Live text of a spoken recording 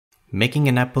Making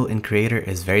an apple in Creator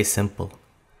is very simple.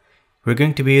 We're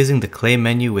going to be using the clay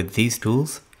menu with these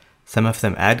tools. Some of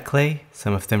them add clay,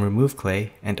 some of them remove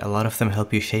clay, and a lot of them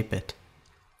help you shape it.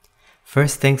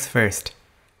 First things first,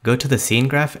 go to the scene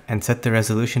graph and set the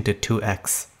resolution to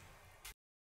 2x.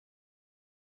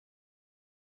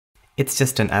 It's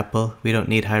just an apple, we don't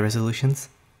need high resolutions.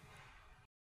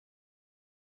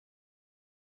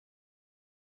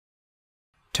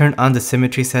 Turn on the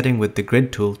symmetry setting with the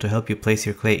grid tool to help you place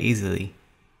your clay easily.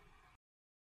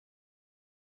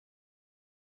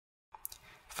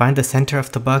 Find the center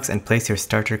of the box and place your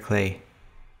starter clay.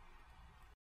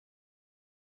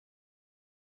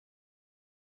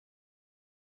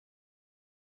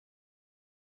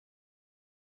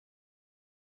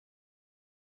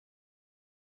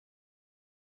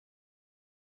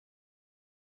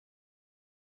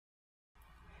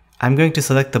 I'm going to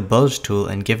select the bulge tool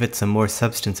and give it some more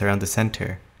substance around the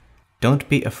center. Don't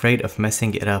be afraid of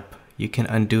messing it up, you can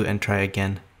undo and try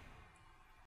again.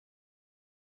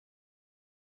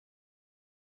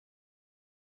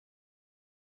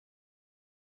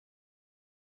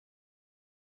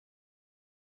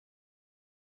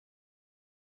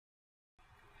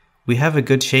 We have a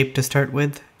good shape to start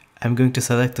with. I'm going to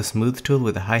select the smooth tool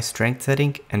with a high strength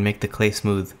setting and make the clay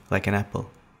smooth, like an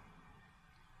apple.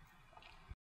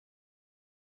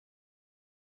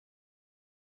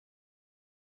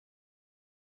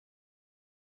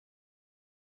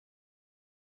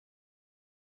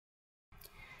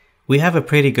 We have a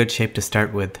pretty good shape to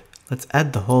start with. Let's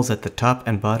add the holes at the top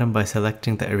and bottom by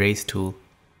selecting the erase tool.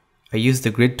 I use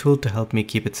the grid tool to help me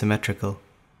keep it symmetrical.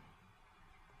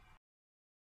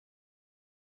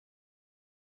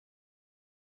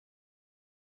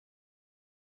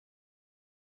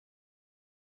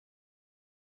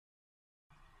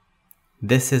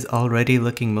 This is already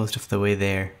looking most of the way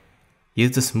there.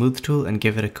 Use the smooth tool and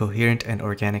give it a coherent and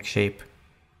organic shape.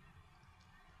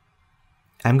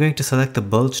 I'm going to select the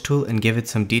bulge tool and give it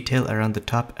some detail around the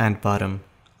top and bottom.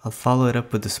 I'll follow it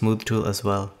up with the smooth tool as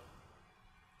well.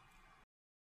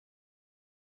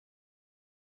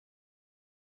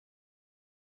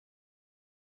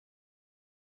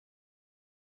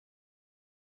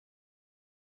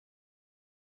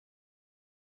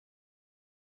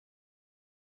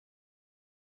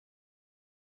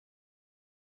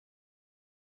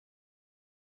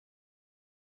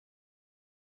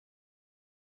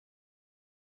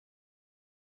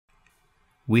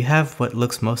 We have what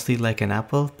looks mostly like an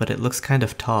apple, but it looks kind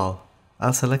of tall.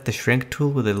 I'll select the shrink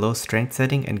tool with a low strength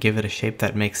setting and give it a shape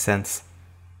that makes sense.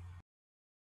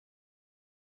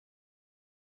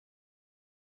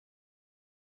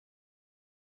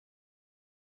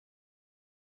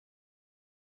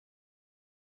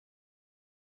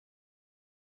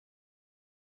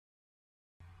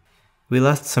 We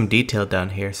lost some detail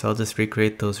down here, so I'll just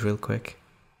recreate those real quick.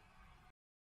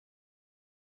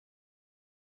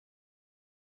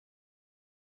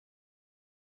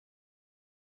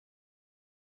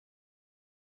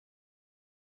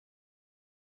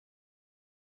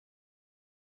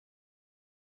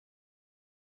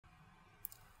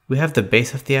 We have the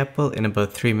base of the apple in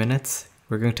about 3 minutes.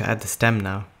 We're going to add the stem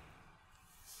now.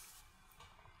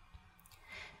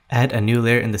 Add a new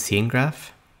layer in the scene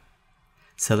graph.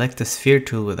 Select the sphere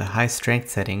tool with a high strength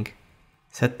setting.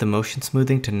 Set the motion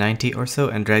smoothing to 90 or so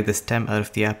and drag the stem out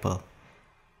of the apple.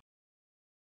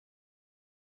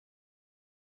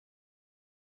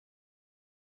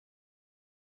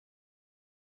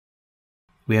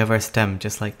 We have our stem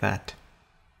just like that.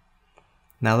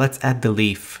 Now let's add the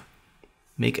leaf.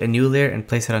 Make a new layer and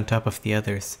place it on top of the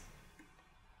others.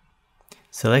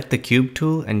 Select the cube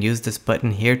tool and use this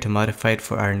button here to modify it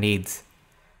for our needs.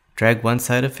 Drag one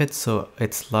side of it so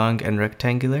it's long and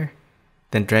rectangular,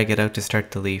 then drag it out to start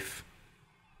the leaf.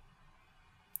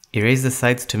 Erase the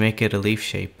sides to make it a leaf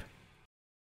shape.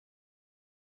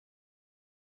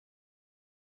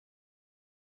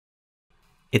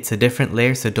 It's a different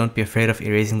layer, so don't be afraid of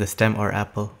erasing the stem or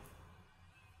apple.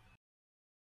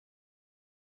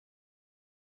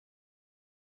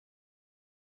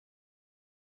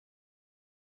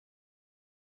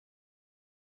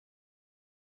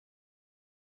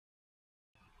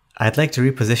 I'd like to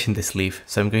reposition this leaf,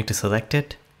 so I'm going to select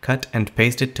it, cut and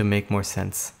paste it to make more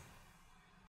sense.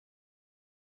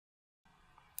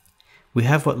 We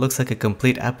have what looks like a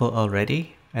complete apple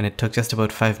already, and it took just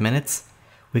about 5 minutes.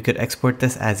 We could export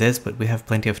this as is, but we have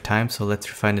plenty of time, so let's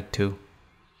refine it too.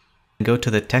 Go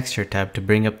to the Texture tab to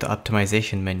bring up the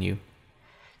Optimization menu.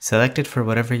 Select it for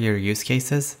whatever your use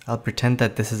case is. I'll pretend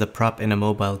that this is a prop in a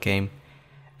mobile game,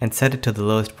 and set it to the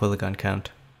lowest polygon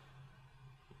count.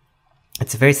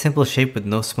 It's a very simple shape with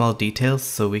no small details,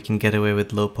 so we can get away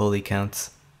with low poly counts.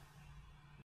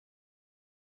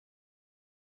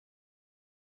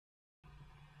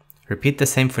 Repeat the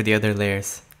same for the other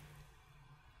layers.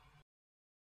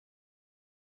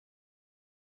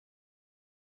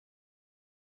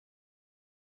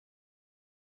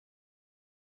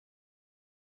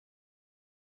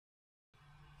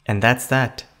 And that's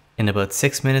that. In about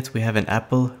 6 minutes we have an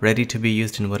apple ready to be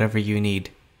used in whatever you need.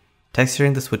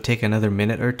 Texturing this would take another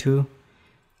minute or two,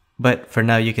 but for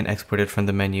now you can export it from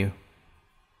the menu.